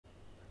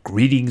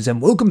Greetings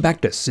and welcome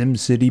back to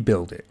SimCity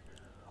BuildIt.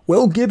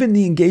 Well, given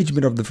the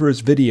engagement of the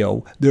first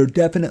video, there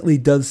definitely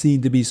does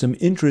seem to be some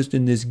interest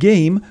in this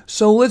game,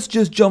 so let's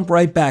just jump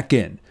right back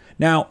in.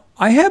 Now,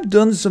 I have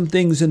done some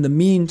things in the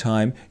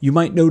meantime. You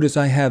might notice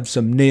I have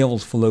some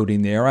nails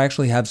floating there. I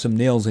actually have some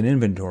nails in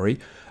inventory.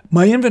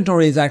 My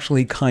inventory is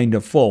actually kind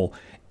of full,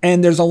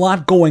 and there's a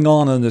lot going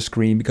on the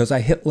screen because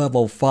I hit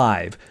level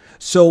 5.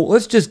 So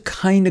let's just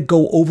kind of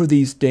go over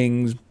these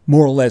things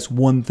more or less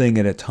one thing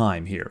at a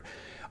time here.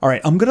 All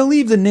right, I'm going to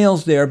leave the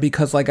nails there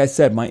because, like I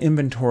said, my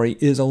inventory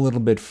is a little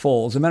bit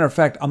full. As a matter of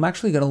fact, I'm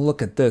actually going to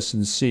look at this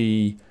and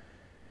see.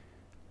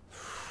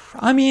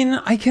 I mean,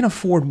 I can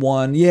afford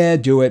one. Yeah,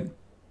 do it.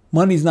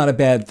 Money's not a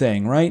bad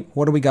thing, right?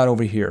 What do we got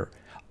over here?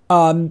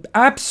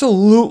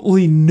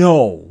 Absolutely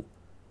no.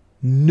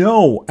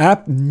 No.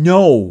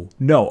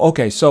 No.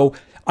 Okay, so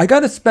I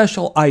got a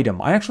special item.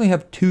 I actually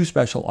have 2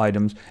 special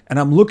items, and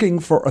I'm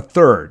looking for a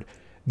third.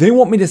 They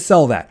want me to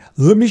sell that.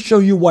 Let me show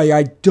you why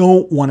I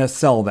don't want to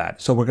sell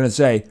that. So we're going to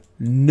say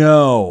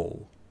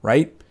no,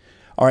 right?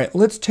 All right,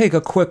 let's take a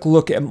quick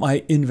look at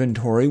my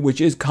inventory, which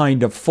is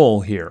kind of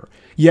full here.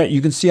 Yeah,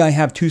 you can see I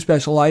have 2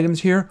 special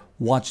items here.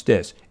 Watch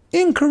this.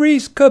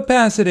 Increase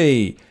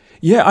capacity.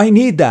 Yeah, I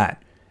need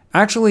that.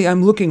 Actually,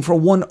 I'm looking for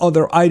one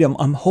other item.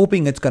 I'm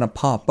hoping it's going to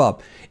pop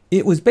up.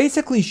 It was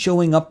basically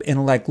showing up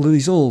in like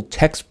these little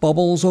text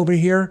bubbles over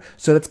here.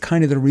 So that's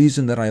kind of the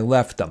reason that I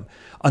left them.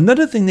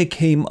 Another thing that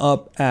came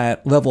up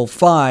at level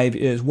 5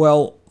 is,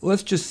 well,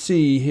 let's just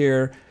see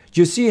here. Do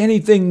you see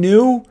anything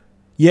new?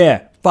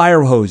 Yeah,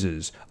 fire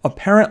hoses.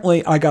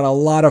 Apparently, I got a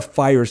lot of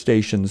fire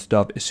station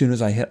stuff as soon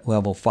as I hit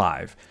level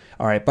 5.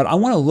 All right, but I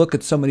want to look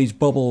at some of these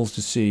bubbles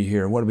to see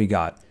here. What do we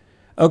got?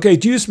 Okay,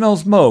 do you smell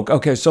smoke?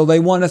 Okay, so they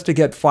want us to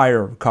get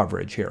fire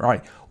coverage here. All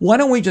right, why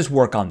don't we just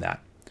work on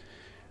that?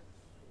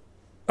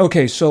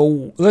 Okay,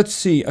 so let's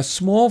see. A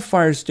small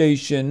fire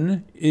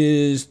station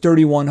is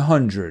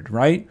 3,100,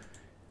 right?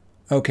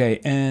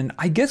 Okay, and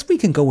I guess we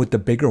can go with the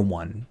bigger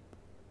one.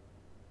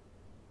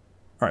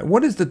 All right,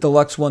 what is the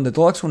deluxe one? The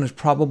deluxe one is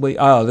probably,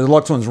 the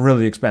deluxe one's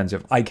really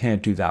expensive. I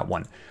can't do that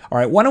one. All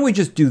right, why don't we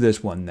just do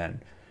this one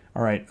then?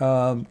 All right,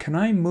 can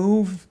I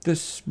move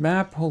this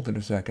map? Hold it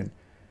a second.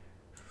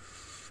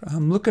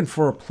 I'm looking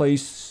for a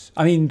place.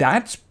 I mean,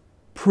 that's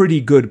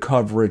pretty good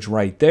coverage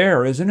right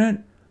there, isn't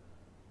it?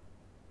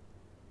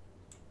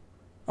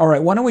 All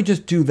right, why don't we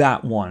just do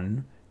that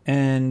one?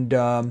 And,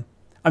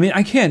 I mean,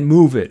 I can't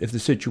move it if the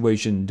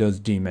situation does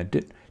deem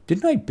it.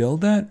 Didn't I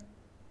build that?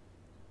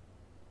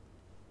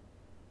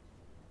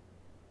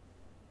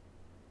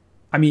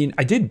 I mean,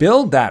 I did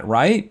build that,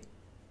 right?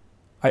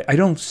 I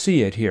don't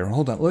see it here.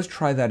 Hold on. Let's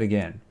try that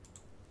again.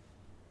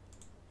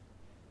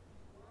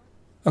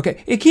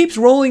 Okay. It keeps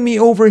rolling me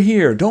over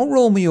here. Don't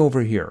roll me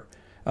over here.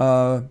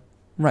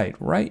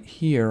 Right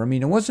here. I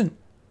mean, it wasn't...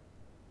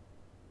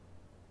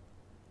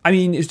 I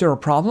mean, is there a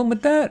problem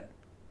with that?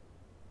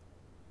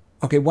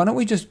 Okay, why don't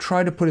we just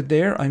try to put it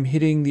there? I'm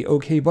hitting the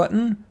OK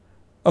button.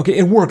 Okay,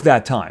 it worked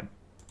that time.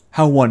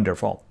 How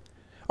wonderful.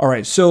 All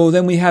right, so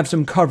then we have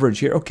some coverage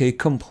here. Okay,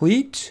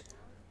 complete.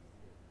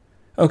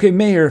 Okay,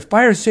 Mayor,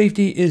 fire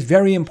safety is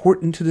very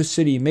important to the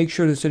city. Make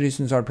sure the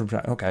citizens are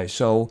protected. Okay,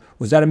 so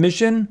was that a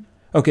mission?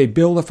 Okay,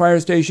 build a fire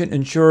station,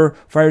 ensure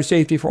fire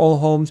safety for all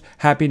homes,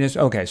 happiness.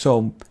 Okay,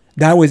 so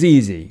that was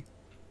easy.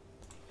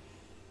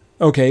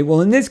 Okay, well,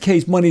 in this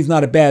case, money's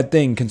not a bad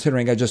thing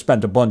considering I just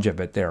spent a bunch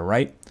of it there,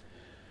 right?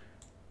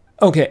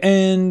 Okay,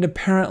 and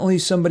apparently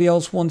somebody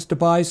else wants to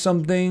buy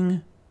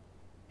something.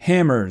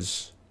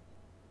 Hammers.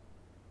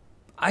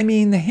 I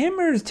mean, the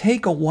hammers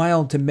take a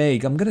while to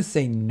make. I'm going to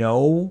say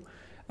no.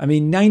 I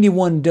mean,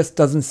 91 just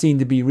doesn't seem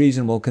to be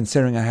reasonable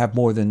considering I have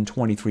more than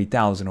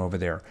 23,000 over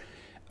there.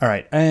 All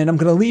right, and I'm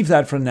going to leave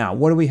that for now.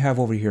 What do we have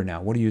over here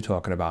now? What are you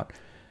talking about?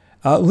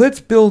 Let's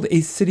build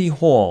a city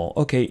hall.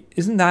 Okay,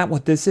 isn't that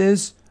what this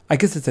is? I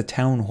guess it's a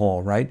town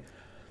hall, right?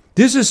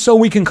 This is so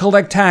we can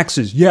collect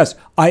taxes. Yes,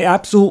 I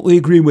absolutely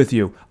agree with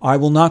you. I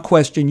will not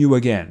question you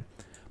again.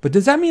 But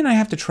does that mean I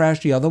have to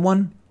trash the other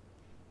one?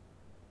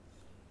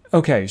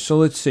 Okay, so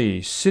let's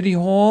see. City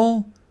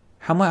Hall.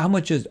 How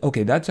much is...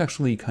 Okay, that's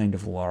actually kind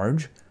of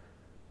large.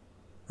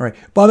 All right.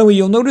 By the way,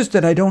 you'll notice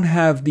that I don't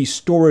have the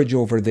storage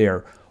over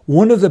there.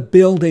 One of the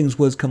buildings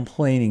was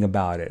complaining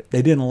about it.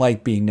 They didn't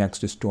like being next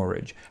to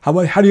storage. How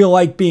do you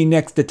like being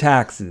next to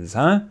taxes,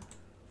 huh?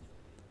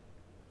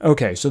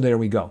 Okay, so there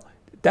we go.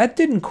 That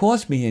didn't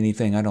cost me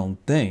anything, I don't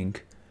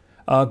think.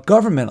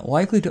 Government,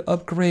 likely to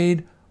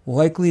upgrade,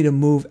 likely to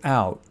move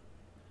out.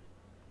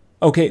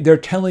 Okay, they're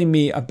telling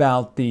me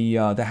about the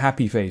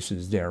happy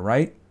faces there,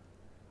 right?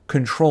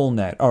 Control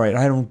net. All right,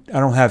 I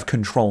don't have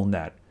control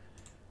net.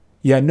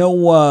 Yeah,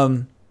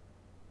 no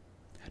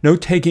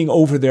taking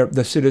over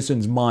the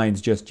citizens' minds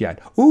just yet.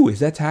 Ooh,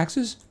 is that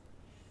taxes?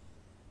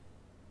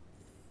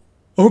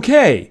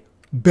 Okay,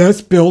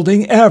 best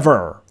building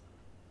ever.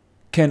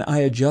 Can I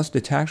adjust the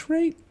tax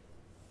rate?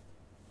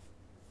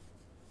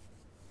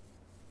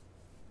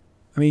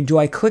 I mean, do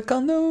I click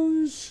on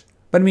those?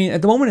 But I mean,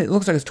 at the moment, it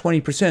looks like it's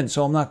 20%,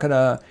 so I'm not going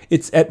to...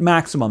 It's at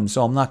maximum,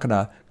 so I'm not going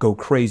to go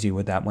crazy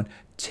with that one.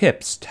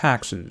 tips,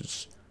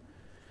 taxes.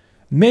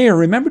 Mayor,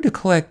 remember to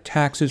collect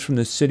taxes from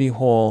the city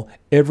hall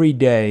every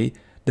day.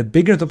 The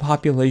bigger the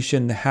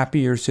population, the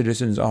happier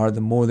citizens are,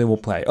 the more they will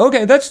play.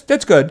 Okay,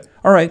 that's good.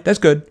 All right, that's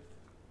good.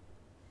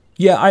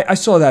 Yeah, I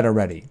saw that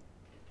already.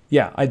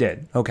 Yeah, I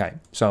did. Okay,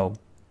 so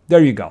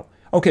there you go.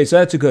 Okay, so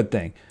that's a good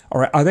thing.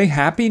 All right, are they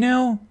happy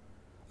now?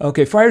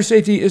 Okay, fire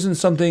safety isn't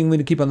something we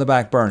need to keep on the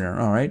back burner.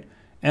 All right,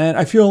 and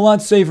I feel a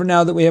lot safer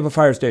now that we have a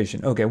fire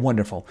station. Okay,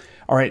 wonderful.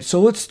 All right, so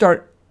let's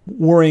start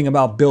worrying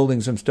about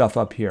building some stuff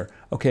up here.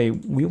 Okay,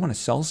 we want to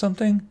sell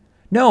something?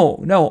 No,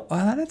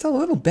 that's a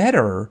little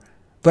better.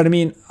 But I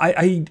mean,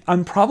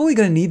 I'm probably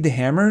going to need the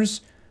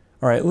hammers.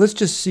 All right, let's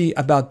just see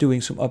about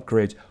doing some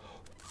upgrades.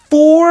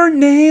 4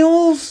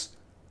 nails?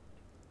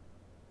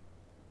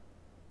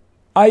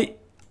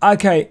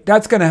 Okay,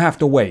 that's going to have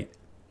to wait.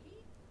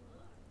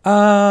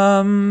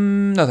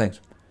 No thanks.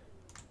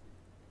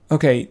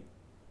 Okay,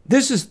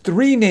 this is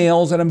 3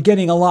 nails and I'm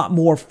getting a lot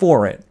more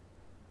for it.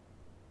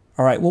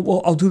 All right,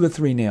 well, I'll do the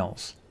 3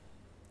 nails.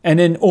 And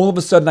then all of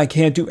a sudden I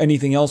can't do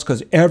anything else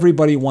because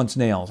everybody wants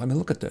nails. I mean,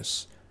 look at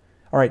this.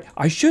 All right,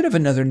 I should have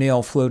another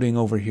nail floating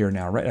over here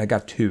now, right? I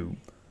got 2.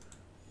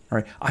 All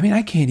right, I mean,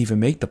 I can't even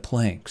make the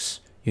planks,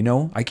 you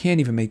know? I can't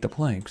even make the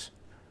planks.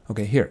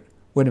 Okay, here.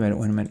 Wait a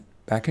minute.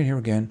 Back in here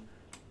again.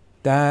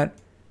 That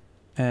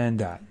and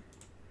that.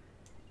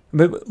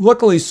 But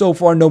luckily, so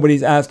far,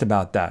 nobody's asked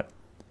about that.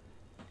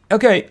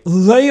 Okay,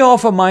 lay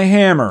off of my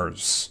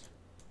hammers.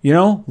 You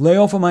know, lay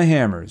off of my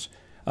hammers.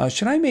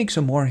 Should I make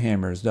some more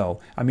hammers, though?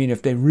 I mean,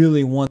 if they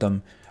really want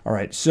them. All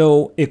right,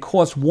 so it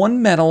costs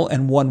 1 metal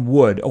and 1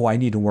 wood. Oh, I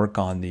need to work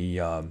on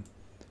the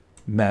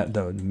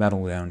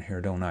metal down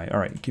here, don't I? All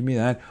right, give me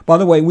that. By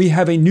the way, we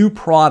have a new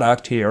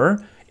product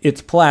here.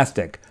 It's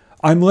plastic.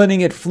 I'm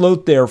letting it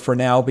float there for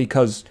now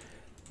because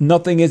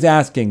nothing is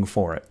asking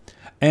for it.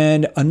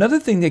 And another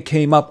thing that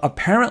came up,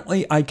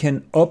 apparently I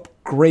can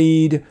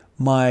upgrade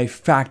my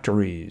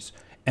factories.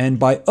 And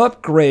by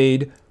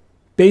upgrade,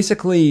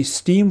 basically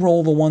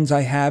steamroll the ones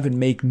I have and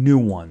make new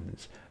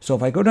ones. So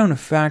if I go down to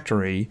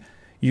factory,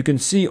 you can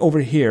see over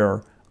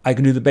here, I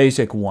can do the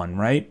basic one,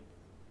 right?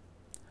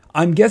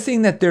 I'm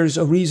guessing that there's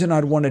a reason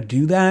I'd want to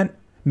do that.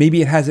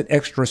 Maybe it has an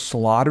extra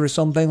slot or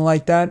something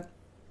like that.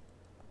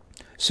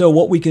 So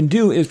what we can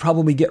do is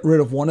probably get rid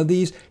of one of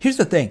these. Here's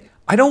the thing.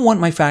 I don't want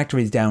my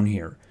factories down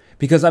here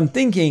because I'm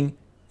thinking,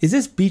 is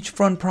this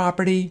beachfront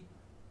property?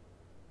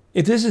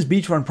 If this is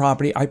beachfront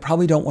property, I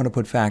probably don't want to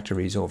put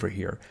factories over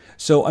here.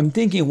 So I'm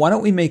thinking, why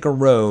don't we make a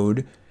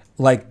road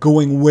like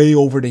going way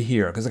over to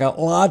here? Because I got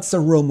lots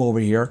of room over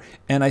here,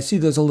 and I see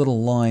there's a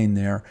little line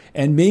there.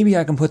 And maybe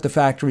I can put the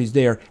factories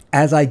there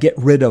as I get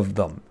rid of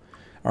them.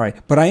 All right,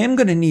 but I am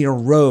going to need a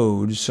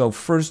road, so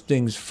first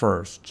things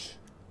first.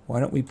 Why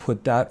don't we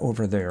put that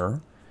over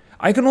there?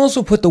 I can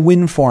also put the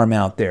wind farm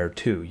out there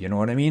too, you know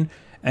what I mean?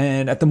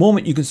 And at the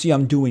moment, you can see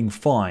I'm doing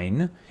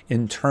fine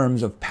in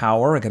terms of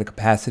power. I got a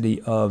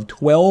capacity of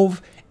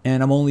 12,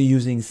 and I'm only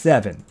using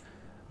 7.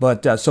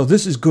 But so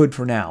this is good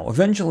for now.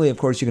 Eventually, of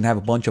course, you can have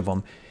a bunch of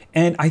them.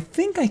 And I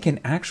think I can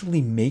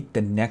actually make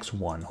the next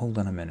one. Hold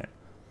on a minute.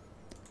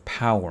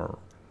 Power.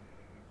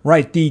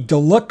 Right, the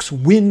deluxe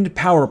wind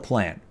power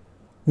plant,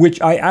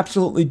 which I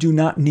absolutely do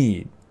not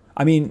need.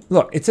 I mean,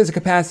 look, it says a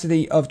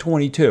capacity of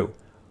 22.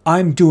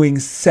 I'm doing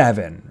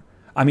 7.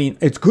 I mean,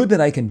 it's good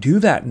that I can do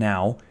that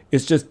now.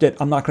 It's just that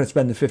I'm not going to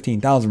spend the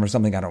 15,000 for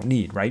something I don't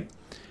need, right?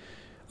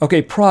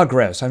 Okay,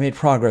 progress. I made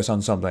progress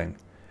on something.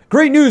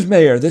 Great news,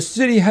 Mayor. The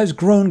city has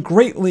grown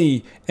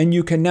greatly, and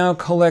you can now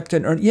collect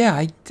and earn.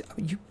 Yeah,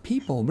 you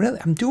people, really?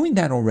 I'm doing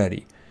that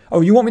already.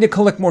 Oh, you want me to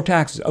collect more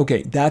taxes?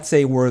 Okay, that's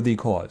a worthy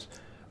cause.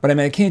 But I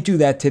mean, I can't do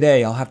that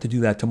today. I'll have to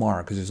do that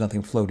tomorrow because there's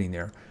nothing floating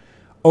there.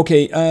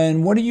 Okay,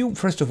 and what do you,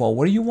 first of all,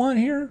 what do you want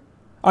here?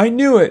 I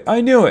knew it.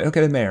 I knew it.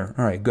 Okay, the mayor.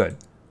 All right, good.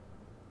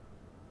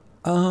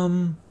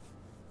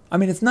 I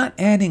mean, it's not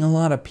adding a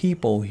lot of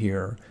people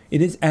here.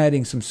 It is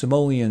adding some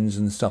simoleons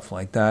and stuff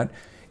like that.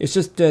 It's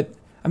just that,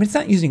 I mean, it's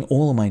not using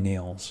all of my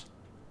nails.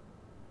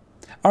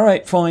 All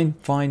right, fine.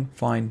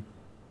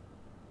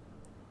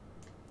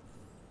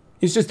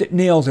 It's just that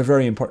nails are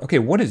very important. Okay,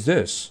 what is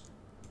this?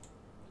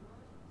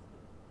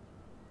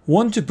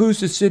 Want to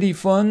boost the city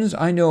funds?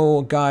 I know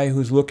a guy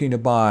who's looking to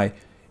buy.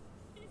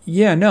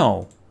 Yeah,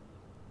 no.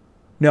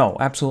 No,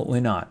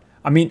 absolutely not.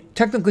 I mean,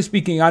 technically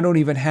speaking, I don't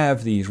even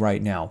have these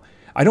right now.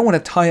 I don't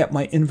want to tie up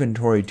my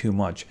inventory too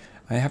much.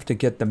 I have to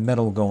get the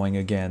metal going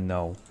again,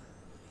 though.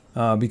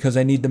 Because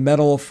I need the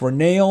metal for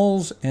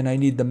nails, and I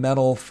need the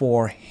metal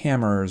for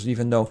hammers,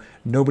 even though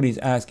nobody's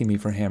asking me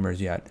for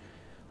hammers yet.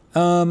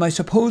 I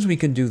suppose we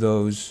can do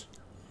those,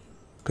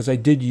 because I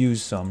did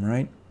use some,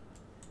 right?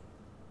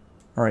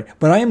 All right,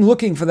 but I am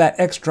looking for that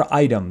extra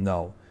item,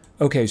 though.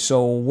 Okay,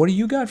 so what do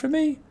you got for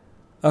me?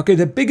 Okay,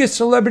 the biggest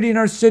celebrity in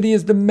our city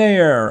is the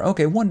mayor.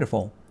 Okay,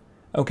 wonderful.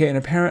 Okay, and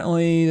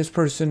apparently this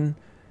person...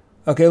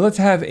 Okay, let's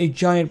have a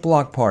giant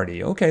block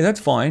party. Okay, that's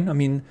fine. I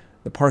mean,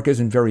 the park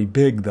isn't very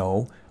big,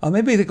 though.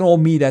 Maybe they can all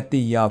meet at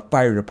the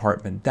fire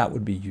department. That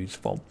would be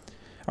useful.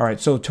 All right,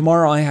 so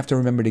tomorrow I have to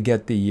remember to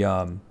get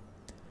the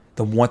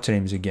the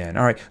what's-names again.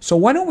 All right, so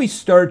why don't we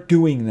start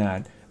doing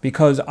that?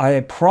 Because I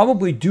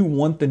probably do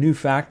want the new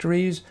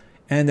factories,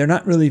 and they're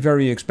not really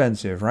very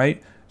expensive,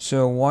 right?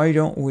 So why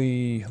don't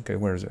we... Okay,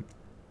 where is it?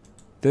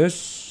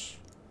 This...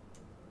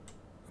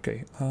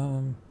 Okay,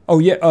 oh,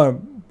 yeah,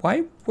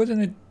 why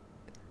wasn't it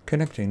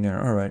connecting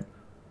there? All right.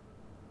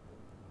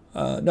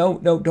 No,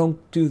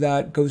 don't do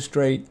that. Go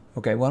straight.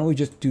 Okay, why don't we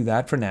just do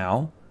that for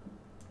now?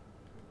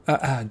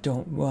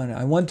 Don't want...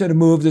 I wanted to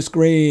move the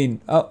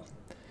screen. Oh.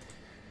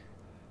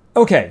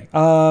 Okay,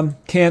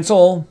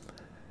 cancel.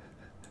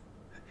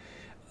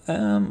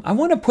 I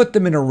want to put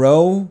them in a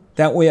row.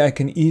 That way I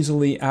can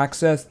easily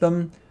access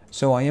them.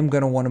 So I am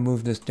going to want to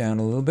move this down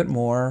a little bit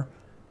more.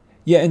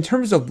 Yeah, in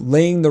terms of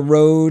laying the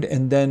road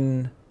and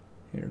then...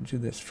 Here, do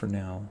this for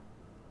now.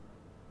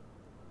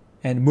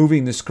 And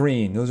moving the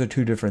screen. Those are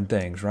two different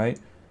things, right?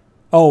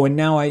 Oh, and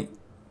now I...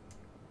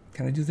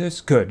 Can I do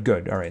this? Good,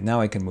 good. All right, now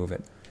I can move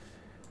it.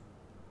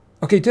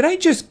 Okay, did I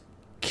just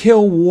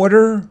kill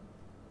water?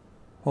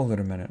 Hold it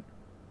a minute.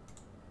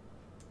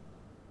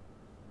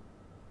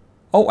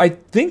 Oh, I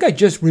think I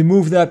just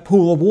removed that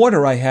pool of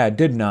water I had,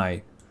 didn't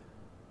I?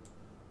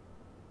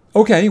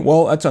 Okay,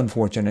 well, that's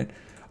unfortunate.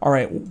 All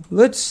right,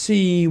 let's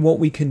see what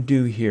we can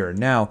do here.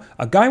 Now,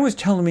 a guy was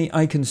telling me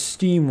I can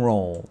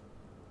steamroll.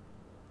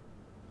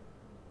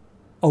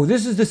 Oh,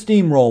 this is the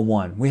steamroll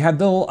one. We have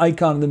the little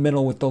icon in the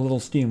middle with the little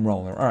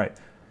steamroller. All right.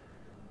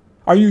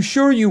 Are you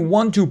sure you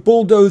want to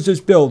bulldoze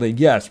this building?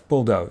 Yes,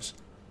 bulldoze.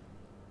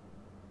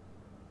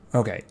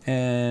 Okay,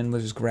 and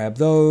let's just grab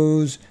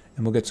those,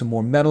 and we'll get some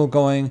more metal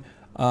going.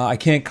 I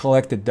can't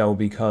collect it, though,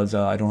 because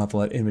I don't have a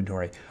lot of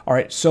inventory. All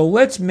right, so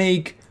let's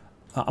make...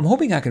 I'm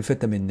hoping I can fit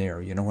them in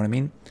there, you know what I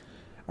mean?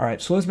 All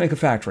right, so let's make a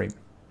factory.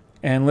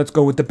 And let's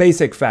go with the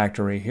basic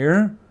factory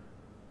here.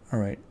 All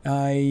right,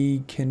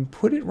 I can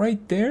put it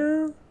right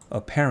there,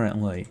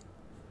 apparently.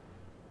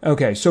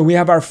 Okay, so we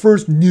have our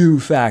first new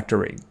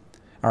factory.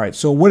 All right,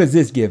 so what does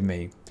this give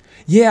me?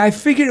 Yeah, I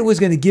figured it was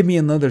going to give me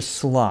another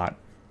slot.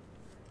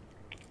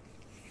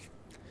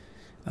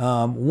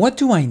 What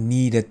do I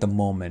need at the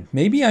moment?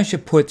 Maybe I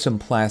should put some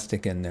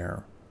plastic in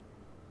there.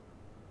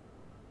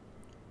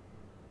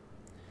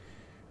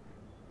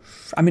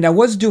 I mean, I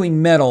was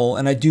doing metal,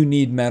 and I do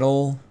need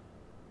metal.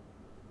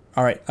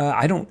 All right,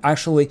 I don't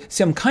actually...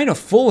 See, I'm kind of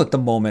full at the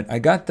moment. I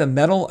got the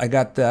metal, I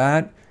got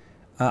that.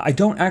 I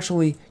don't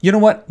actually... You know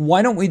what?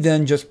 Why don't we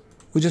then just...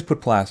 We'll just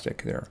put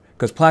plastic there.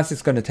 Because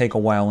plastic's going to take a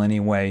while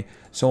anyway,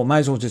 so I might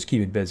as well just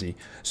keep it busy.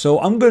 So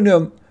I'm going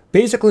to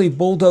basically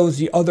bulldoze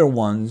the other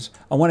ones.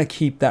 I want to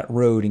keep that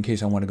road in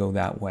case I want to go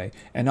that way.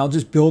 And I'll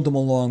just build them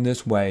along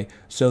this way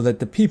so that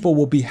the people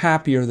will be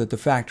happier that the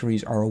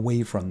factories are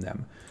away from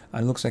them.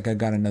 It looks like I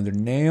got another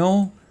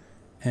nail.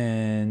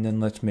 And then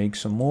let's make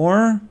some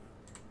more.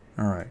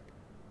 All right.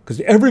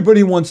 Because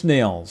everybody wants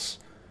nails.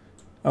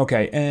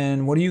 Okay,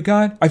 and what do you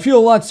got? I feel a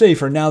lot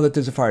safer now that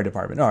there's a fire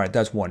department. All right,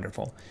 that's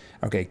wonderful.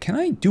 Okay, can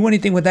I do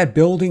anything with that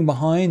building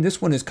behind?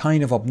 This one is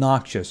kind of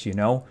obnoxious, you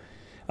know.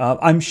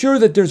 I'm sure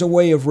that there's a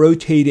way of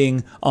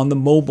rotating on the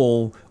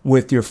mobile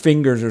with your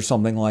fingers or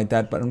something like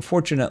that, but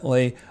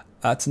unfortunately,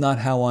 that's not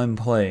how I'm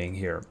playing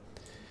here.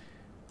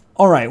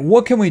 All right,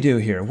 what can we do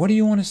here? What do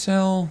you want to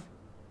sell?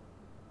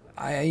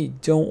 I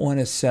don't want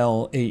to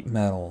sell 8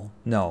 metal.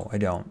 No, I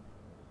don't.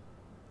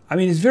 I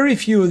mean, there's very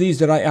few of these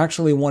that I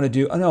actually want to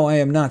do. Oh, no, I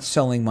am not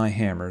selling my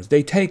hammers.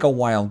 They take a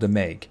while to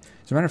make.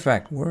 As a matter of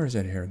fact, where is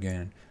it here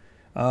again?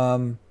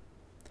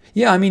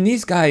 Yeah, I mean,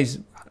 these guys,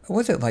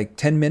 was it like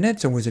 10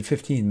 minutes or was it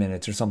 15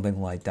 minutes or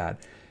something like that?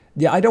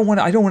 Yeah, I don't want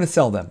to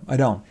sell them. I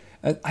don't.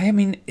 I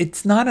mean,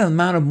 it's not an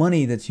amount of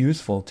money that's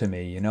useful to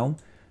me, you know?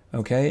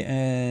 Okay,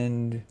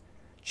 and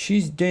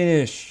cheese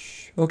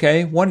Danish.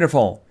 Okay,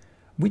 wonderful.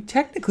 We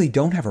technically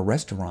don't have a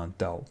restaurant,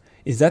 though.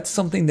 Is that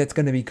something that's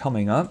going to be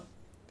coming up?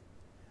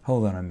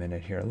 Hold on a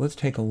minute here. Let's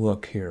take a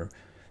look here.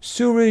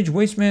 Sewerage,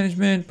 waste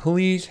management,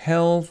 police,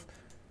 health,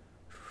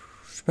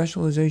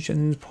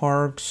 specializations,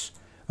 parks.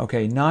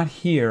 Okay, not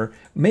here.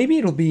 Maybe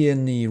it'll be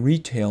in the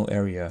retail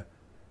area.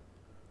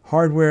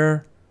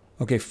 Hardware.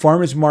 Okay,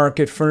 farmer's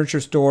market, furniture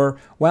store.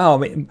 Wow, I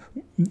mean,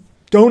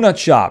 donut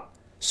shop.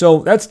 So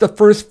that's the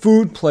first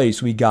food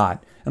place we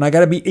got. And I got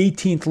to be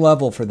 18th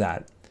level for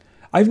that.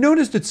 I've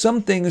noticed that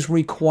some things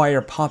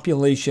require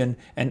population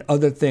and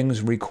other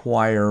things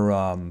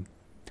require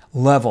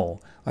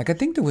level. Like I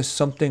think there was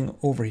something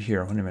over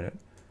here. Wait a minute.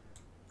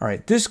 All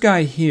right, this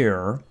guy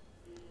here.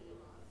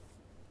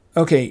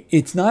 Okay,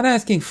 it's not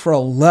asking for a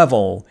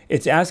level.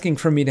 It's asking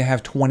for me to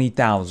have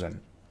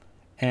 20,000.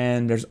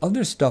 And there's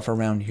other stuff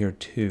around here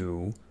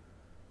too.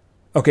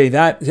 Okay,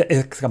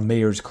 it's a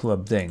mayor's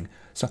club thing.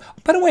 So,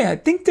 by the way, I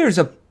think there's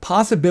a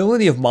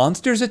possibility of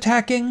monsters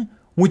attacking,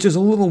 which is a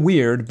little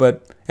weird,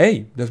 but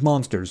hey, there's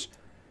monsters.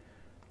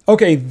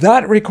 Okay,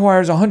 that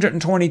requires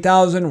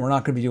 120,000. We're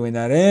not going to be doing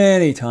that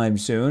anytime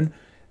soon.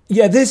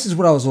 Yeah, this is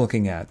what I was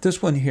looking at.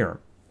 This one here.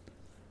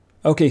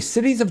 Okay,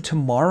 Cities of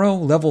Tomorrow,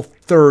 level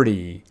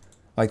 30.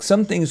 Like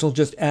some things will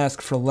just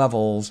ask for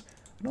levels.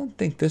 I don't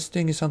think this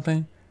thing is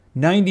something.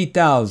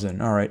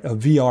 90,000. All right, a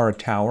VR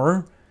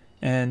tower.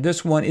 And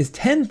this one is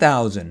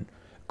 10,000.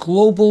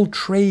 Global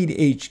Trade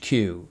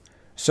HQ.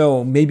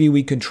 So maybe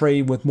we can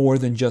trade with more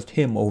than just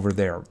him over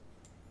there.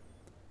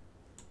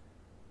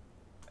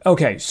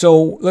 Okay,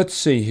 so let's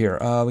see here.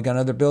 We got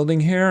another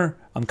building here.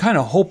 I'm kind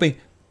of hoping...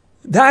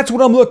 That's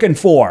what I'm looking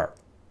for.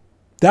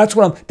 That's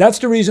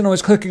the reason I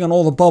was clicking on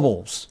all the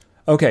bubbles.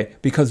 Okay,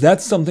 because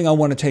that's something I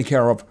want to take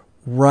care of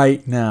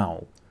right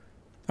now.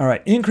 All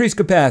right, increase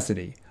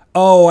capacity.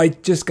 Oh, I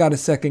just got a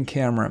second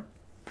camera.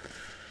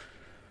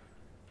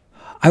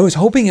 I was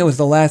hoping it was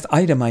the last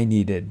item I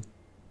needed.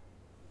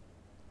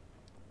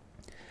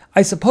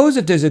 I suppose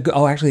if there's a...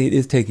 Oh, actually, it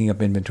is taking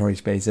up inventory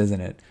space,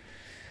 isn't it?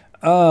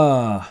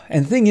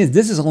 And the thing is,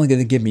 this is only going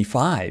to give me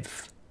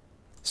 5.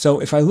 So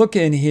if I look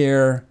in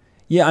here...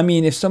 Yeah, I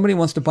mean, if somebody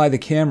wants to buy the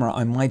camera,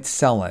 I might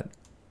sell it.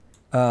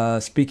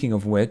 Speaking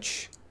of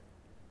which...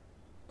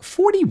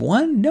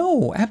 41?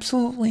 No,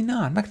 absolutely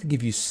not. I'm not going to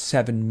give you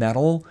 7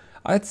 metal.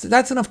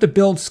 That's enough to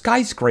build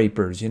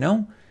skyscrapers, you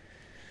know?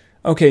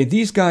 Okay,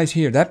 these guys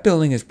here, that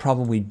building is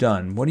probably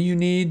done. What do you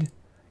need?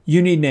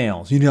 You need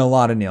nails. You need a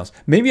lot of nails.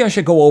 Maybe I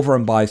should go over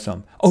and buy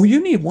some. Oh,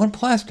 you need 1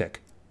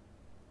 plastic.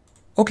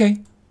 Okay.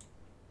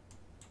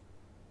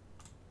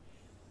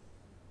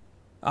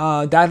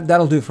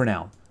 That'll do for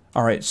now.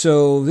 All right,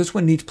 so this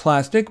one needs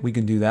plastic. We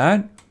can do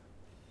that.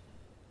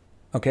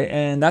 Okay,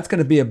 and that's going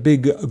to be a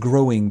big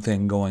growing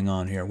thing going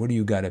on here. What do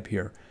you got up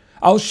here?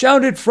 I'll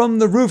shout it from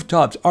the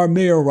rooftops. Our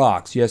mayor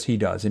rocks. Yes, he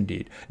does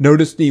indeed.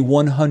 Notice the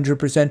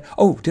 100%.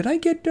 Oh, did I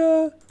get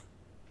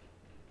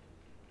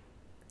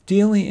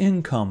daily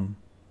income?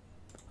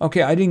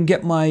 Okay, I didn't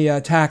get my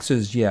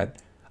taxes yet.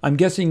 I'm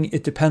guessing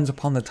it depends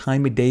upon the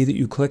time of day that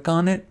you click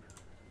on it.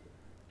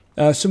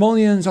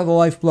 Simoleons are the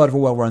lifeblood of a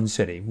well-run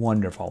city.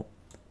 Wonderful.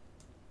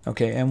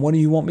 Okay, and what do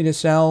you want me to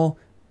sell?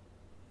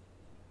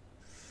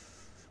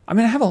 I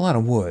mean, I have a lot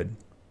of wood.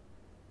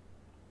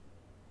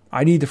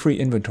 I need the free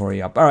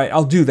inventory up. All right,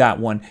 I'll do that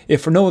one.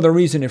 If for no other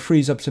reason, it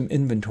frees up some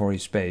inventory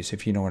space,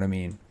 if you know what I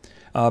mean.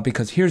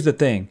 Because here's the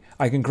thing.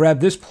 I can grab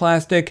this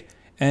plastic,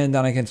 and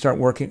then I can start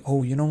working.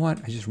 Oh, you know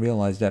what? I just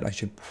realized that I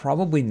should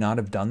probably not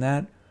have done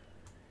that.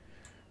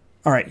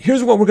 All right,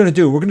 here's what we're going to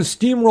do. We're going to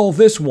steamroll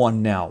this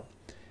one now.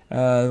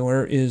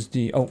 Where is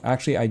the... Oh,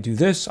 actually, I do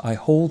this. I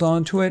hold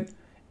on to it,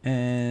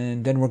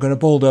 and then we're going to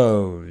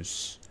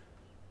bulldoze.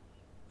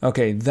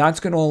 Okay, that's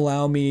going to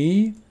allow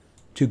me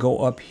to go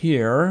up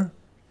here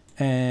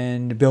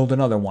and build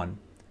another one.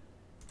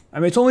 I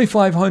mean, it's only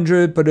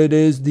 500, but it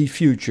is the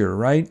future,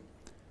 right?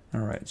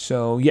 All right,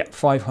 so yeah,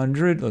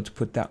 500. Let's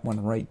put that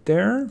one right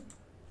there.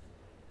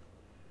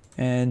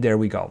 And there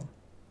we go.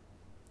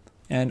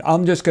 And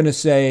I'm just going to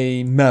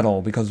say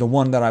metal, because the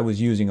one that I was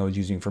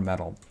using for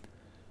metal.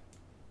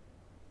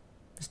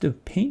 Is the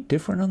paint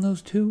different on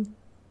those two?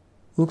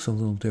 Looks a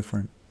little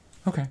different.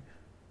 Okay.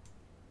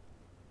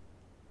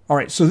 All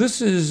right, so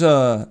this is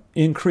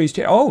increased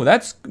here. Oh,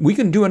 we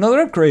can do another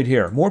upgrade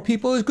here. More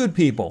people is good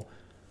people.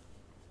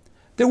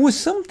 There was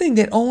something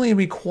that only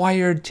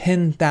required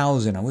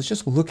 10,000. I was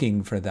just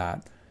looking for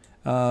that.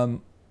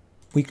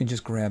 We can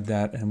just grab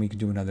that and we can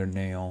do another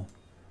nail.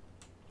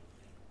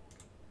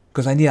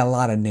 Because I need a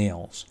lot of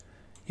nails.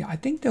 Yeah, I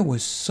think there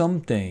was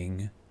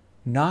something,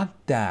 not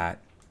that.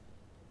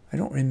 I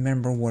don't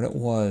remember what it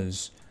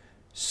was.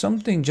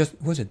 Something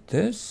just, was it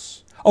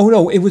this? Oh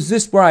no, it was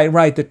this,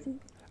 right.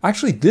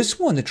 Actually, this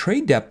one, the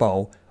trade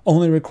depot,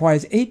 only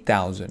requires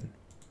 8,000.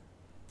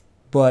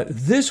 But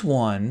this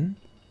one,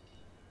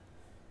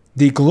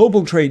 the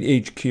global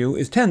trade HQ,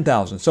 is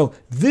 10,000. So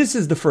this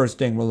is the first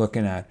thing we're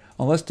looking at.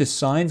 Unless this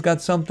sign's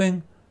got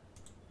something.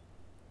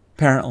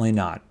 Apparently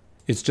not.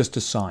 It's just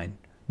a sign.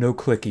 No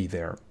clicky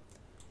there.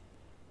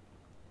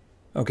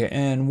 Okay,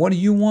 and what do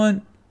you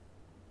want?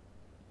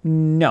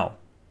 No.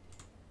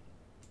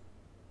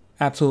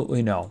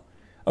 Absolutely no.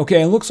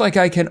 Okay, it looks like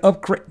I can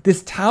upgrade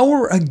this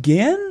tower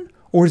again?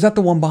 Or is that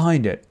the one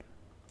behind it?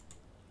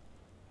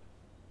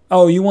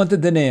 Oh, you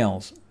wanted the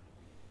nails.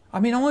 I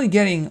mean, I'm only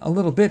getting a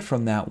little bit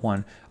from that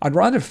one. I'd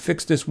rather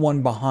fix this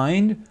one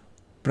behind,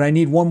 but I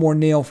need one more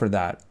nail for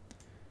that.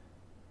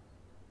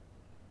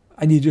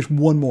 I need just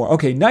one more.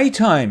 Okay,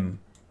 nighttime.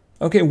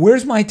 Okay,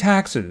 where's my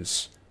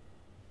taxes?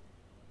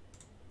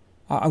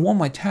 I want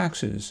my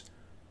taxes.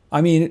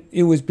 I mean,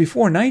 it was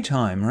before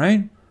nighttime,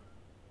 right?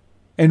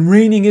 And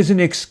raining is an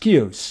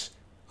excuse.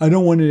 I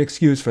don't want an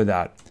excuse for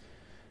that.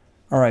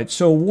 All right,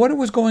 so what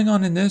was going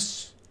on in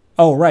this?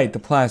 Oh, right, the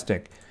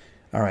plastic.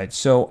 All right,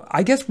 so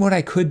I guess what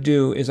I could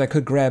do is I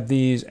could grab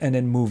these and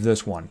then move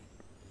this one.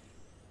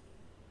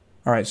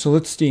 All right, so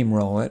let's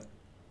steamroll it.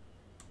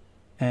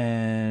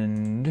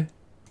 And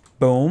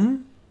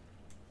boom.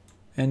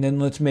 And then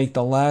let's make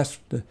the last...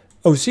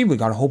 Oh, see, we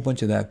got a whole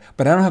bunch of that.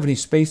 But I don't have any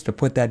space to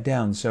put that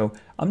down, so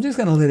I'm just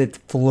going to let it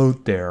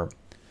float there.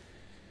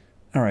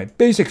 All right,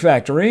 basic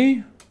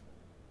factory.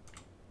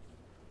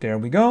 There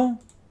we go.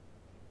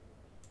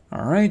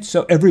 All right,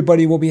 so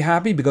everybody will be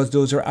happy because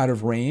those are out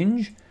of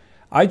range.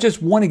 I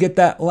just want to get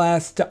that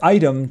last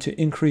item to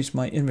increase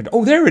my inventory.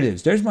 Oh, there it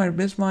is. There's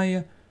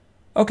my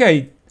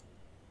okay.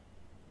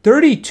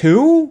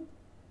 32?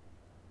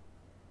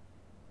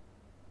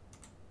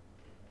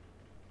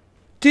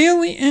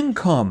 Daily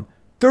income,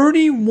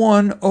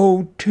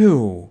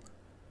 3102.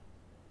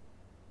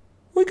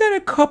 We got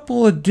a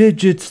couple of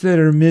digits that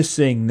are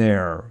missing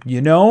there,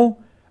 you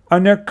know?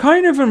 And they're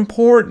kind of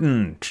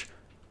important,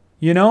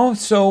 you know?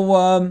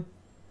 So,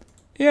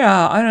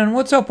 yeah, I don't know.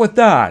 What's up with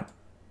that?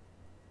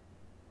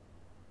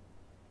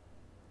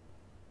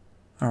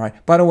 All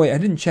right. By the way, I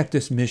didn't check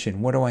this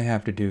mission. What do I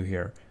have to do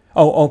here?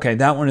 Oh, okay.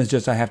 That one is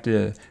just I have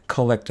to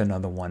collect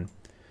another one.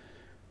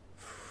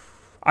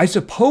 I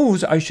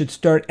suppose I should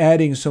start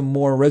adding some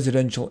more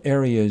residential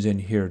areas in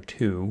here,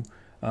 too.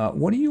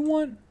 What do you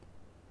want?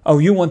 Oh,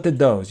 you wanted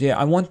those. Yeah,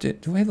 I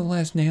wanted... Do I have the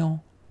last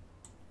nail?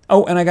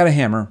 Oh, and I got a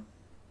hammer.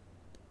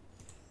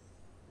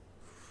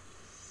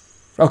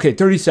 Okay,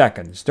 30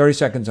 seconds. 30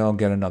 seconds, I'll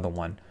get another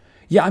one.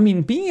 Yeah, I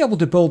mean, being able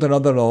to build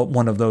another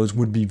one of those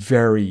would be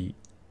very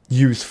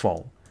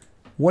useful.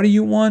 What do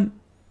you want?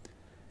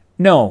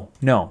 No,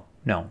 not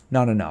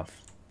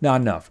enough.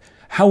 Not enough.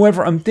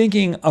 However, I'm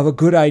thinking of a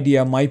good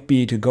idea might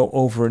be to go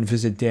over and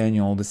visit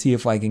Daniel to see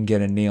if I can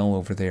get a nail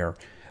over there.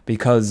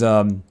 Because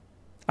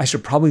I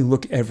should probably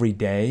look every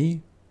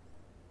day.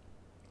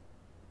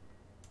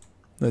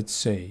 Let's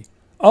see.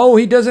 Oh,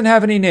 he doesn't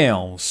have any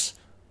nails.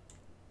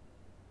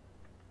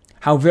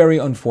 How very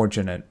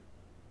unfortunate.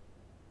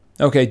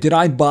 Okay, did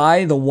I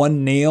buy the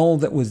one nail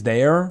that was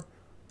there?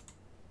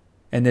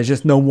 And there's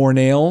just no more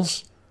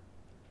nails?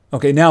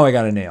 Okay, now I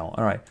got a nail.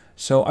 All right.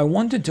 So I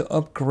wanted to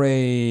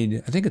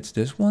upgrade, I think it's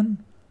this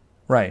one?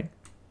 Right.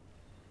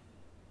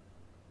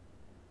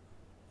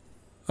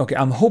 Okay,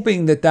 I'm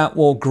hoping that that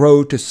will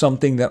grow to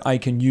something that I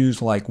can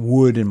use like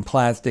wood and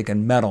plastic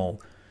and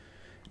metal.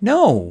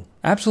 No,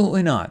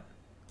 absolutely not.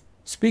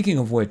 Speaking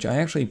of which, I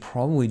actually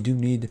probably do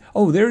need...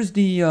 Oh, there's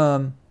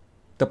the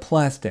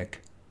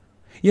plastic.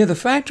 Yeah, the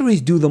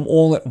factories do them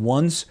all at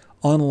once,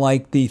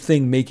 unlike the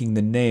thing making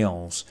the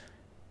nails.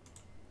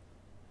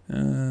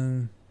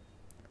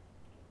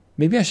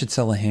 Maybe I should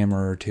sell a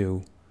hammer or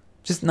two.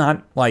 Just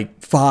not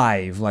like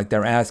 5 like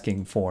they're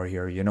asking for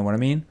here, you know what I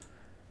mean?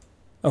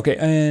 Okay,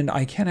 and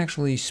I can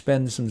actually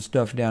spend some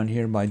stuff down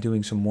here by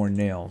doing some more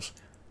nails.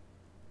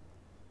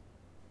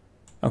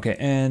 Okay,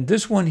 and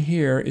this one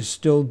here is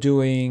still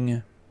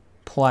doing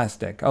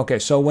plastic. Okay,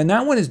 so when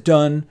that one is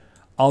done,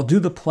 I'll do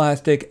the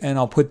plastic and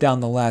I'll put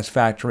down the last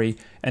factory,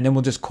 and then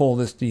we'll just call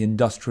this the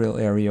industrial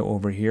area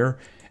over here.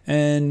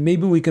 And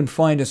maybe we can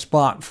find a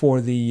spot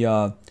for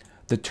the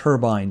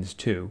turbines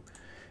too.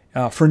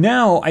 For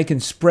now, I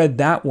can spread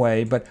that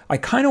way, but I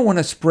kind of want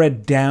to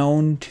spread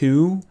down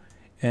too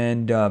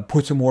and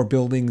put some more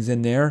buildings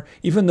in there,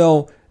 even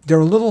though they're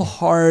a little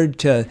hard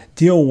to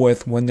deal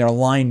with when they're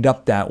lined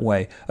up that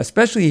way,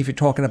 especially if you're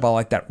talking about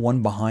like that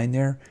one behind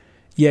there.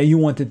 Yeah, you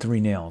wanted 3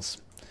 nails.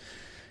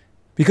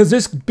 Because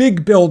this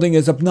big building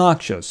is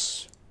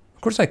obnoxious.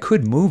 Of course, I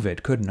could move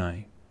it, couldn't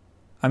I?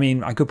 I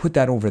mean, I could put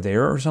that over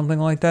there or something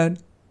like that.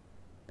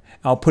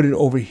 I'll put it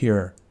over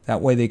here.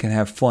 That way they can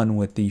have fun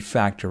with the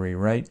factory,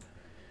 right?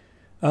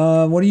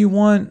 What do you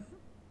want?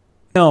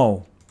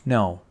 No.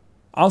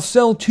 I'll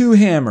sell 2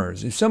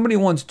 hammers. If somebody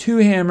wants 2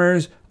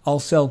 hammers, I'll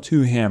sell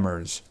 2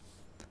 hammers.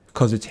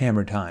 Because it's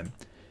hammer time.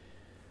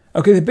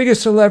 Okay, the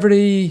biggest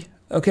celebrity.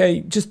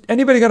 Okay, just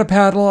anybody got a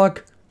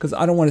padlock? Because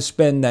I don't want to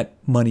spend that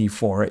money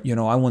for it. You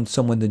know, I want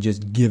someone to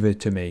just give it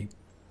to me.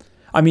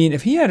 I mean,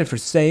 if he had it for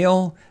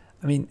sale,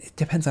 I mean, it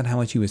depends on how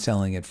much he was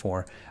selling it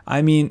for.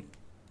 I mean,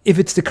 if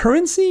it's the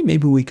currency,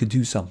 maybe we could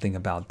do something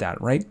about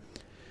that, right?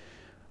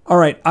 All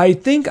right, I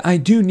think I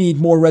do need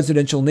more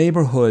residential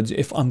neighborhoods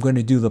if I'm going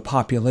to do the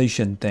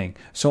population thing.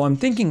 So I'm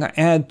thinking I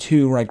add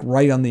 2 like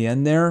right on the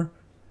end there.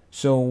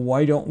 So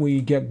why don't we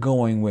get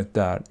going with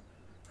that?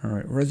 All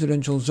right,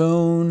 residential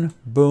zone,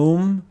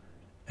 boom,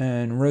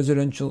 and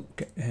residential,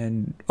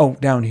 and oh,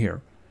 down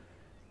here.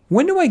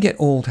 When do I get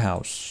old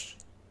house?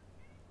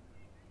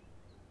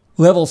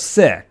 Level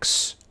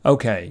 6.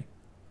 Okay.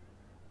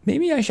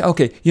 Maybe I should,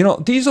 okay, you know,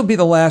 these will be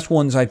the last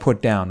ones I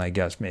put down, I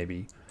guess,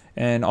 maybe.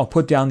 And I'll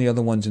put down the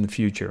other ones in the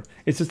future.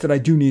 It's just that I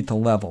do need to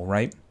level,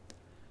 right?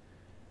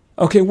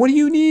 Okay, what do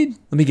you need?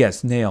 Let me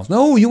guess, nails.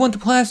 No, you want the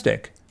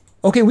plastic.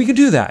 Okay, we can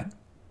do that.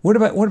 What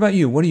about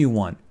you? What do you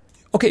want?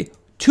 Okay,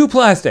 2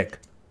 plastic.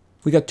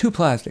 We got 2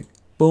 plastic.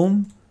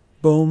 Boom,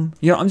 boom.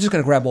 You know, I'm just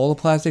going to grab all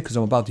the plastic because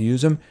I'm about to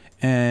use them.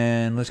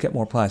 And let's get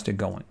more plastic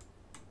going.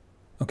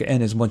 Okay, and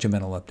there's a bunch of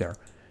metal up there.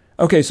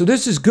 Okay, so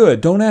this is good.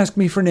 Don't ask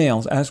me for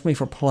nails. Ask me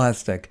for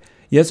plastic.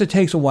 Yes, it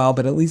takes a while,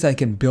 but at least I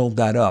can build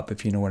that up,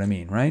 if you know what I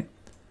mean, right?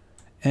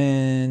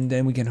 And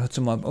then we can hook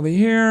some up over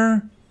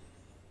here.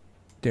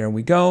 There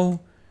we go.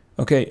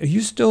 Okay, are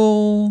you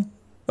still...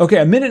 Okay,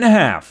 1.5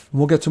 minutes.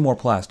 We'll get some more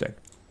plastic.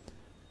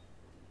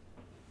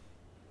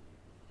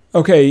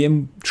 Okay,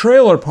 in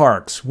trailer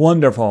parks.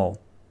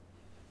 Wonderful.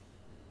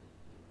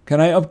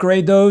 Can I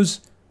upgrade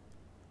those?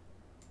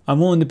 I'm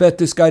willing to bet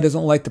this guy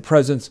doesn't like the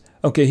presence.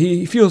 Okay,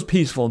 he feels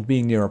peaceful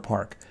being near a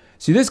park.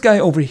 See, this guy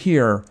over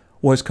here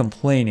was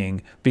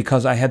complaining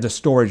because I had the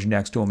storage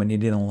next to him and he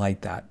didn't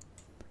like that.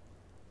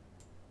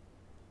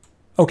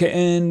 Okay,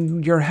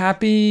 and you're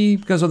happy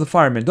because of the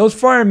firemen. Those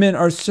firemen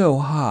are so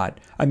hot.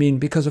 I mean,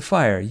 because of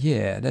fire.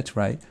 Yeah, that's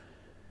right.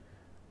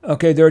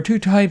 Okay, there are two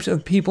types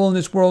of people in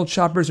this world,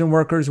 shoppers and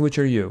workers. Which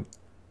are you?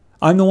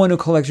 I'm the one who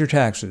collects your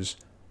taxes.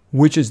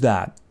 Which is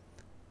that?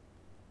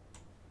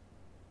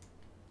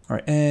 All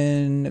right,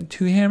 and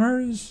 2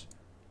 hammers?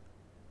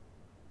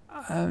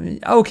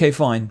 Okay,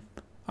 fine.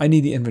 I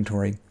need the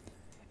inventory.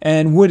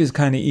 And wood is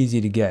kind of easy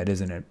to get,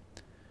 isn't it?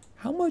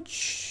 How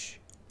much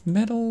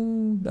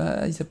metal?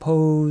 I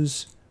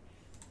suppose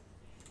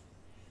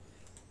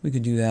we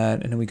could do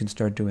that, and then we can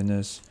start doing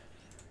this.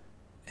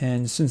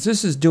 And since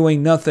this is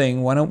doing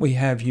nothing, why don't we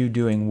have you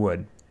doing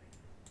wood?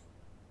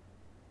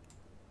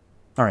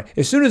 All right,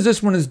 as soon as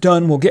this one is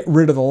done, we'll get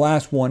rid of the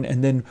last one,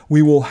 and then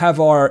we will have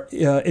our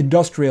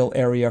industrial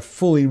area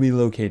fully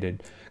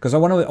relocated. Because I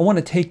want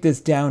to take this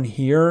down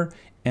here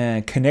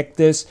and connect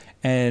this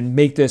and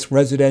make this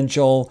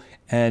residential,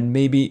 and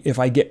maybe if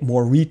I get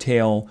more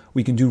retail,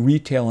 we can do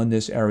retail in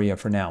this area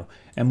for now.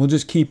 And we'll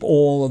just keep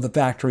all of the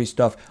factory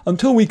stuff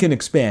until we can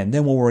expand.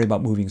 Then we'll worry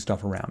about moving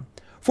stuff around.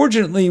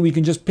 Fortunately, we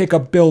can just pick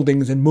up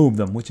buildings and move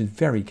them, which is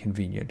very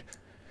convenient.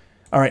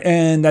 All right,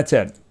 and that's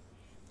it.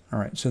 All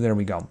right, so there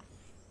we go.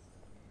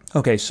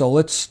 Okay, so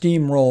let's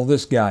steamroll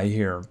this guy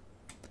here.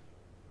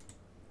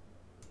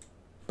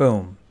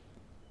 Boom.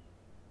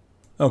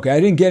 Okay,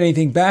 I didn't get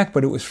anything back,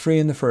 but it was free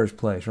in the first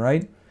place,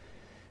 right?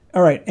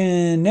 All right,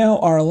 and now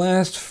our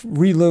last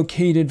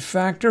relocated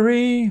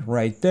factory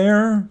right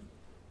there.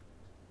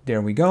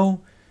 There we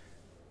go.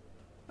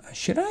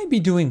 Should I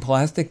be doing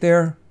plastic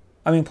there?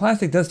 I mean,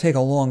 plastic does take a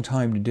long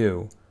time to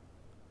do.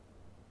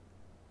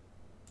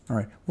 All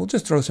right, we'll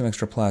just throw some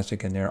extra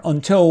plastic in there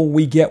until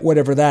we get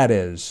whatever that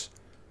is.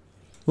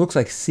 Looks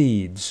like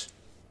seeds.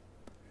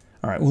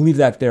 All right, we'll leave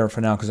that there for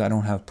now because I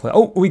don't have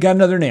oh, we got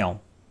another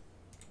nail.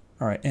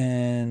 All right,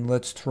 and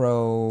let's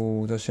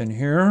throw this in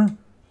here.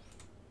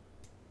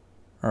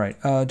 All right,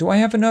 do I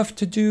have enough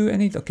to do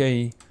anything?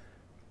 Okay,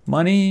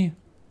 money.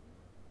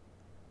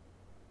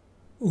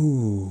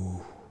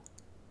 Ooh.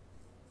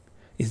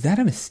 Is that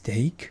a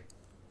mistake?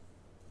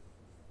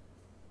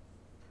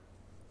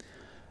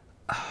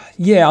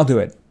 Yeah, I'll do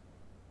it.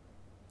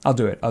 I'll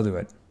do it. I'll do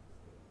it.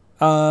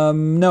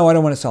 No, I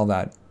don't want to sell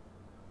that.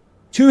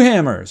 2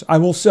 hammers. I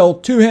will sell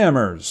 2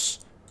 hammers.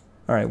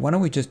 All right, why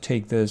don't we just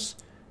take this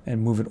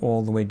and move it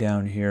all the way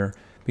down here?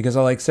 Because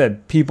like I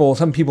said,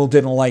 some people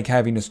didn't like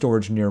having the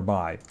storage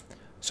nearby.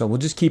 So we'll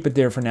just keep it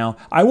there for now.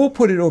 I will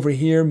put it over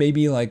here,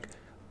 maybe like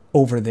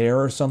over there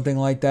or something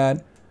like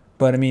that.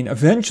 But I mean,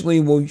 eventually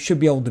we should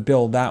be able to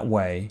build that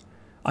way.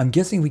 I'm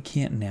guessing we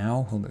can't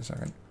now. Hold on a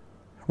second.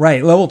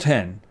 Right, level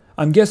 10.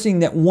 I'm guessing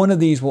that one of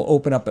these will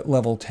open up at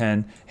level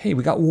 10. Hey,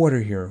 we got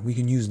water here. We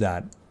can use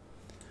that.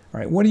 All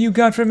right, what do you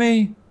got for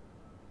me?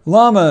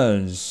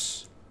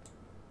 Llamas.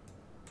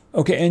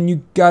 Okay, and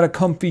you got a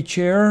comfy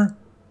chair?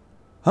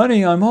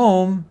 Honey, I'm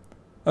home.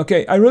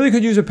 Okay, I really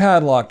could use a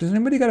padlock. Does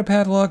anybody got a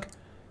padlock?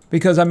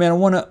 Because, I mean, I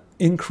want to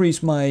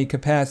increase my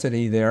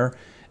capacity there.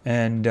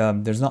 And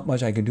there's not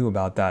much I can do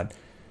about that.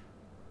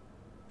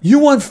 You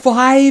want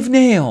 5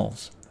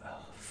 nails. Oh,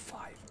 5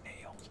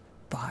 nails.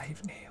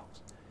 5 nails.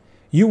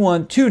 You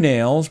want 2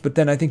 nails, but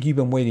then I think you've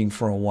been waiting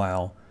for a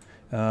while.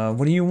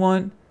 What do you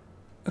want?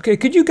 Okay,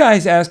 could you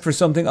guys ask for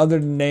something other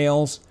than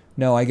nails?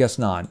 No, I guess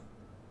not.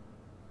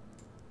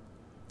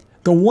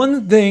 The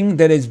one thing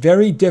that is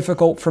very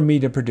difficult for me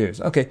to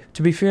produce. Okay,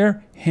 to be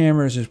fair,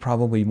 hammers is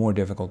probably more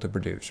difficult to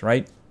produce,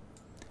 right?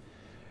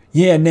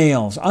 Yeah,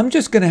 nails. I'm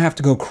just going to have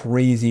to go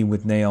crazy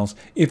with nails.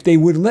 If they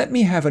would let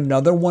me have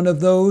another one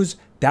of those,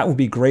 that would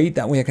be great.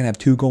 That way I can have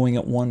 2 going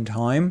at one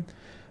time.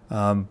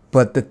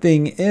 But the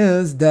thing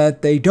is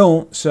that they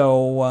don't.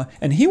 So,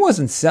 and he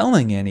wasn't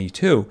selling any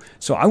too.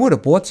 So I would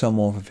have bought some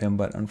off of him,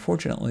 but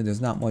unfortunately there's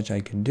not much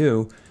I can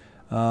do.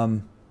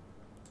 What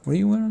are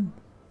you wearing?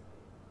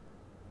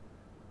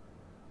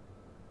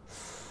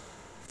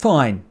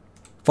 Fine.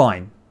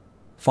 Fine.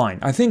 Fine.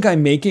 I think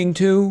I'm making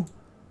 2.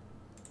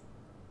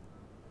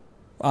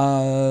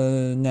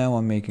 Now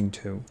I'm making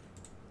 2.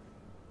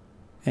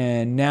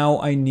 And now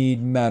I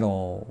need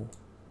metal.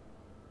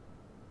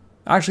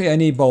 Actually, I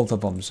need both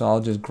of them, so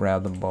I'll just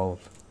grab them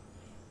both.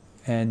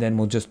 And then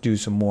we'll just do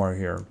some more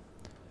here.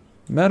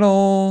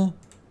 Metal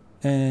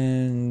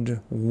and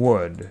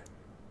wood.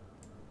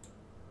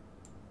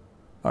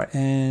 All right,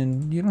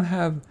 and you don't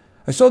have...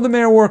 I saw the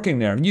mayor working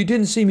there. You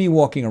didn't see me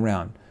walking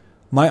around.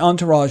 My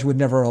entourage would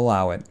never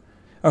allow it.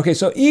 Okay,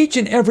 so each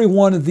and every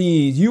one of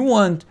these, you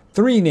want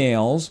 3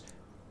 nails.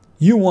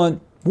 You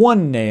want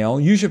 1 nail.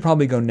 You should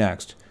probably go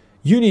next.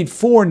 You need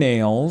 4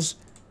 nails.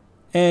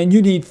 And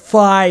you need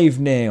 5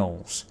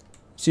 nails.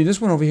 See, this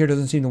one over here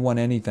doesn't seem to want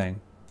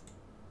anything.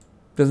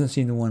 Doesn't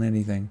seem to want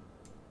anything.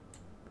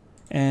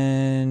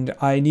 And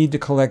I need to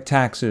collect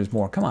taxes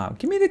more. Come on,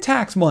 give me the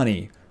tax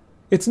money.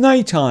 It's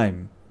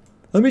nighttime.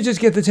 Let me just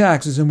get the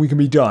taxes and we can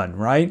be done,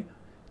 right?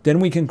 Then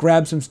we can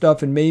grab some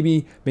stuff and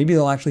maybe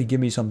they'll actually give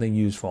me something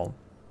useful.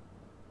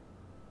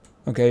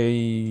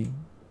 Okay,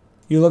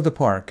 you love the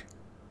park.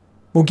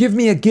 Well, give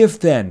me a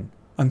gift then.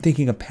 I'm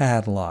thinking a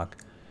padlock.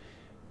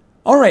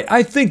 All right,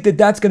 I think that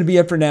that's going to be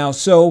it for now.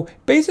 So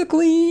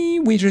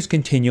basically, we're just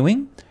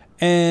continuing.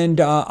 And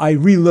I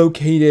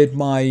relocated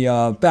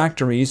my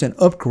factories and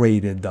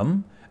upgraded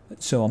them.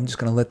 So I'm just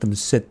going to let them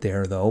sit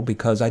there, though,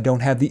 because I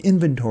don't have the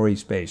inventory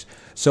space.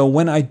 So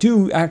when I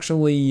do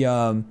actually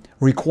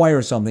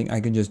require something, I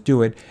can just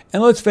do it.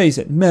 And let's face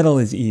it, metal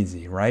is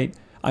easy, right?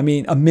 I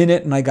mean, a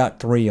minute and I got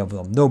 3 of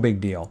them. No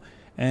big deal.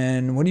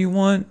 And what do you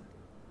want?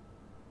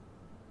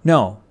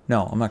 No,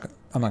 I'm not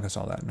going to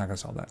sell that. I'm not going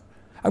to sell that.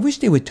 I wish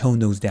they would tone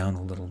those down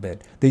a little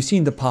bit. They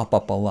seem to pop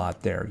up a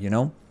lot there, you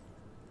know?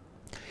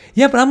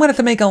 Yeah, but I'm going to have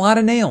to make a lot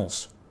of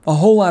nails. A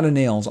whole lot of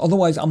nails.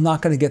 Otherwise, I'm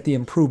not going to get the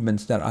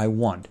improvements that I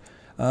want.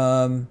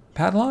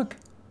 Padlock?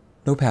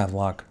 No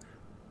padlock.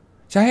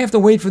 So I have to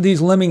wait for these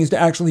lemmings to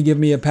actually give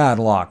me a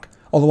padlock.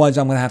 Otherwise,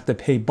 I'm going to have to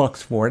pay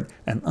bucks for it,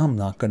 and I'm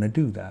not going to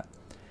do that.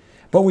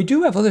 But we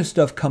do have other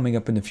stuff coming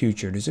up in the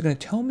future. Is it going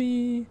to tell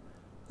me?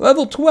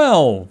 Level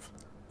 12.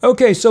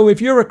 Okay, so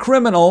if you're a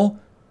criminal,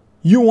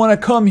 you want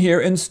to come here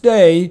and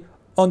stay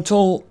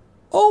until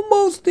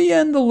almost the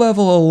end of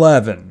level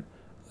 11.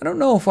 I don't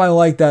know if I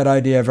like that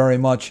idea very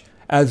much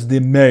as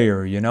the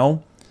mayor, you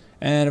know?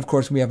 And of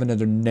course we have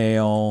another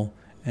nail,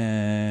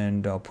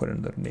 and I'll put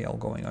another nail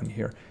going on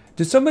here.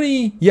 Did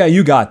somebody? Yeah,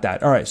 you got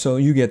that. All right, so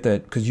you get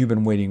that because you've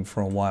been waiting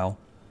for a while.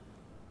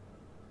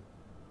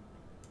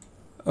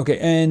 Okay,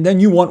 and then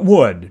you want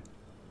wood.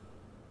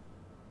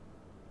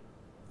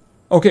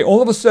 Okay,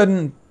 all of a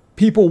sudden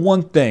people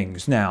want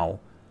things now.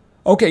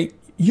 Okay,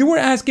 you were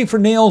asking for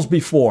nails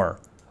before.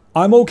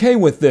 I'm okay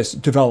with this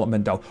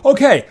development though.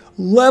 Okay,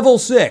 level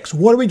 6.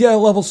 What do we get at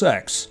level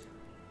 6?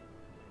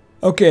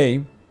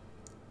 Okay.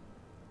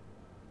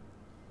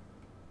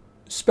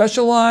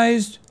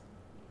 Specialized.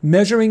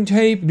 Measuring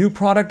tape. New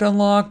product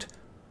unlocked.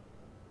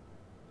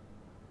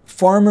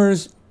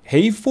 Farmer's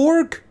hay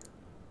fork?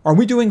 Are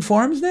we doing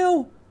farms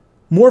now?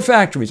 More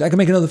factories. I can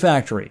make another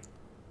factory.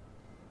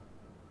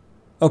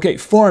 Okay,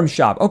 farm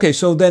shop. Okay,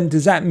 so then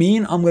does that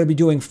mean I'm going to be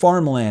doing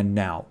farmland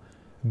now?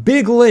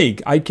 Big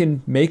lake. I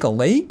can make a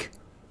lake?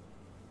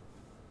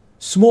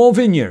 Small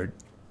vineyard.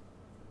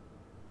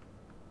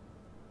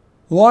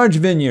 Large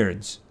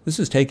vineyards. This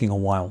is taking a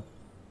while.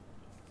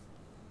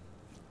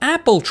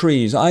 Apple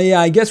trees.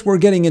 I guess we're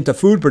getting into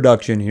food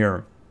production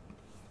here.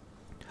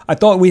 I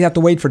thought we'd have to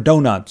wait for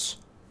donuts.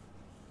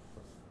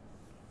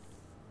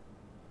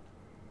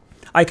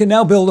 I can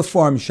now build a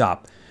farm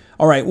shop.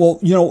 All right, well,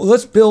 you know,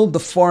 let's build the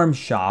farm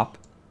shop.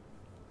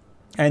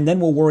 And then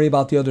we'll worry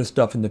about the other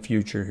stuff in the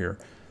future here.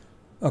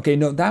 Okay,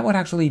 no, that would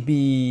actually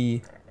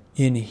be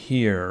in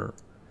here.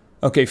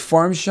 Okay,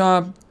 farm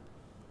shop.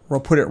 We'll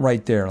put it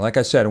right there. Like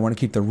I said, I want to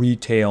keep the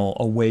retail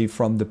away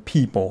from the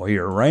people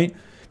here, right?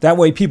 That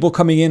way people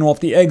coming in off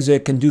the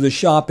exit can do the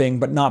shopping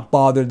but not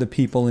bother the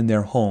people in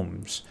their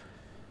homes.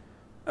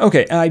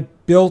 Okay, I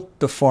built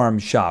the farm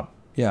shop.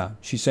 Yeah,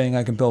 she's saying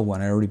I can build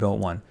one. I already built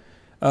one.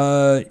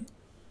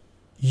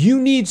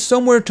 You need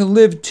somewhere to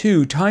live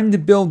too. Time to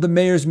build the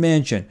mayor's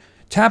mansion.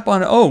 Tap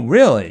on... Oh,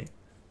 really?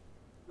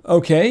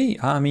 Okay,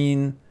 I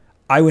mean,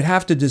 I would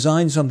have to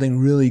design something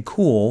really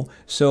cool.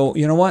 So,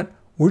 you know what?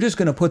 We're just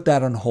going to put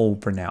that on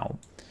hold for now.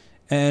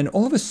 And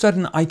all of a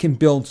sudden, I can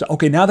build...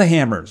 Okay, now the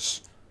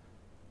hammers.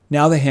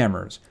 Now the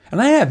hammers.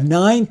 And I have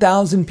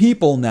 9,000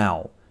 people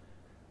now.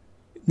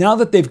 Now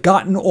that they've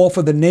gotten off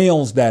of the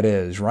nails, that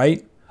is,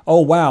 right? Oh,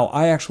 wow,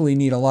 I actually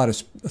need a lot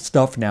of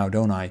stuff now,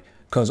 don't I?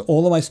 Because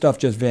all of my stuff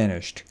just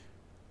vanished.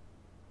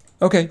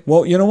 Okay,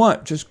 well, you know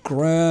what? Just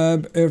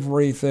grab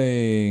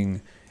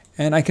everything.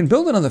 And I can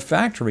build another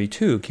factory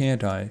too,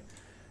 can't I?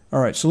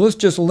 All right, so let's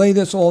just lay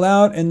this all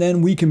out and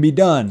then we can be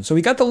done. So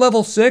we got to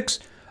level 6.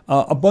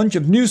 A bunch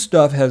of new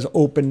stuff has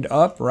opened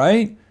up,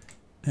 right?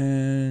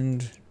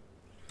 And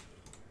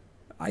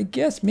I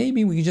guess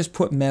maybe we can just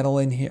put metal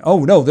in here.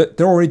 Oh, no,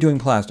 they're already doing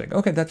plastic.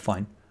 Okay, that's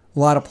fine. A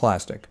lot of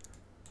plastic.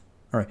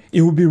 All right.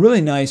 It would be really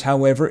nice,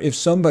 however, if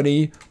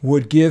somebody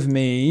would give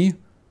me...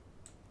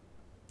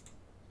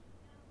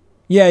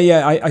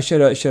 Yeah, I should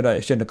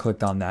have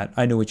clicked on that.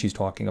 I know what she's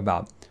talking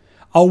about.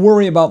 I'll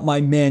worry about my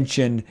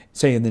mansion,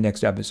 say, in the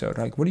next episode.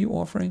 Like, what are you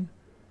offering?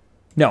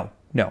 No,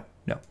 not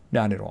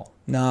at all.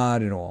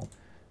 Not at all.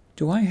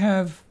 Do I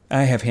have...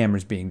 I have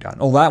hammers being done.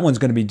 Oh, that one's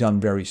going to be done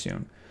very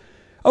soon.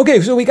 Okay,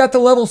 so we got to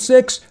level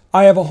 6.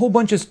 I have a whole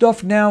bunch of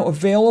stuff now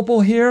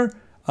available here.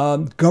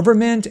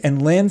 Government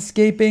and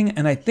landscaping,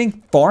 and I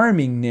think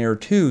farming there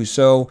too.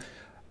 So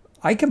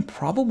I can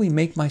probably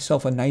make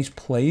myself a nice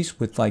place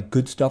with like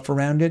good stuff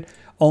around it.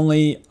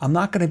 Only I'm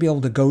not going to be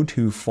able to go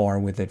too far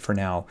with it for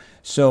now.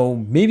 So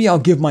maybe I'll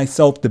give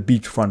myself the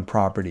beachfront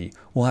property.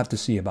 We'll have to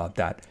see about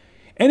that.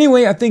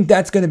 Anyway, I think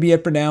that's going to be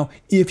it for now.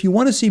 If you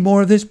want to see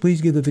more of this,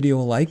 please give the video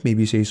a like.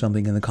 Maybe say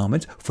something in the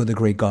comments for the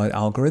great God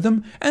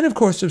algorithm. And of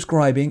course,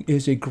 subscribing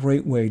is a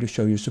great way to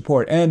show your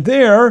support. And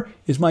there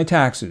is my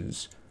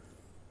taxes.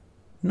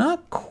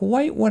 Not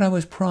quite what I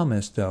was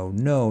promised, though.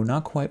 No,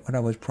 not quite what I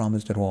was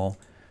promised at all.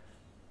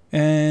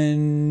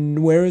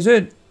 And where is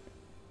it?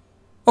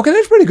 Okay,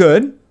 that's pretty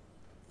good.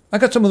 I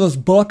got some of those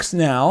bucks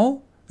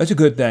now. That's a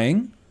good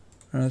thing.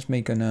 Let's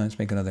make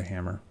another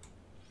hammer.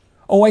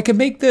 Oh, I can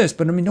make this,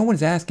 but I mean, no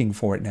one's asking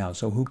for it now,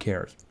 so who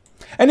cares?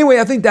 Anyway,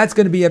 I think that's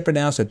going to be it for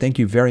now. So thank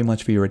you very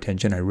much for your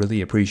attention. I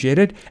really appreciate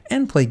it.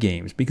 And play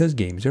games because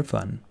games are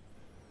fun.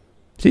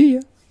 See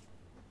ya.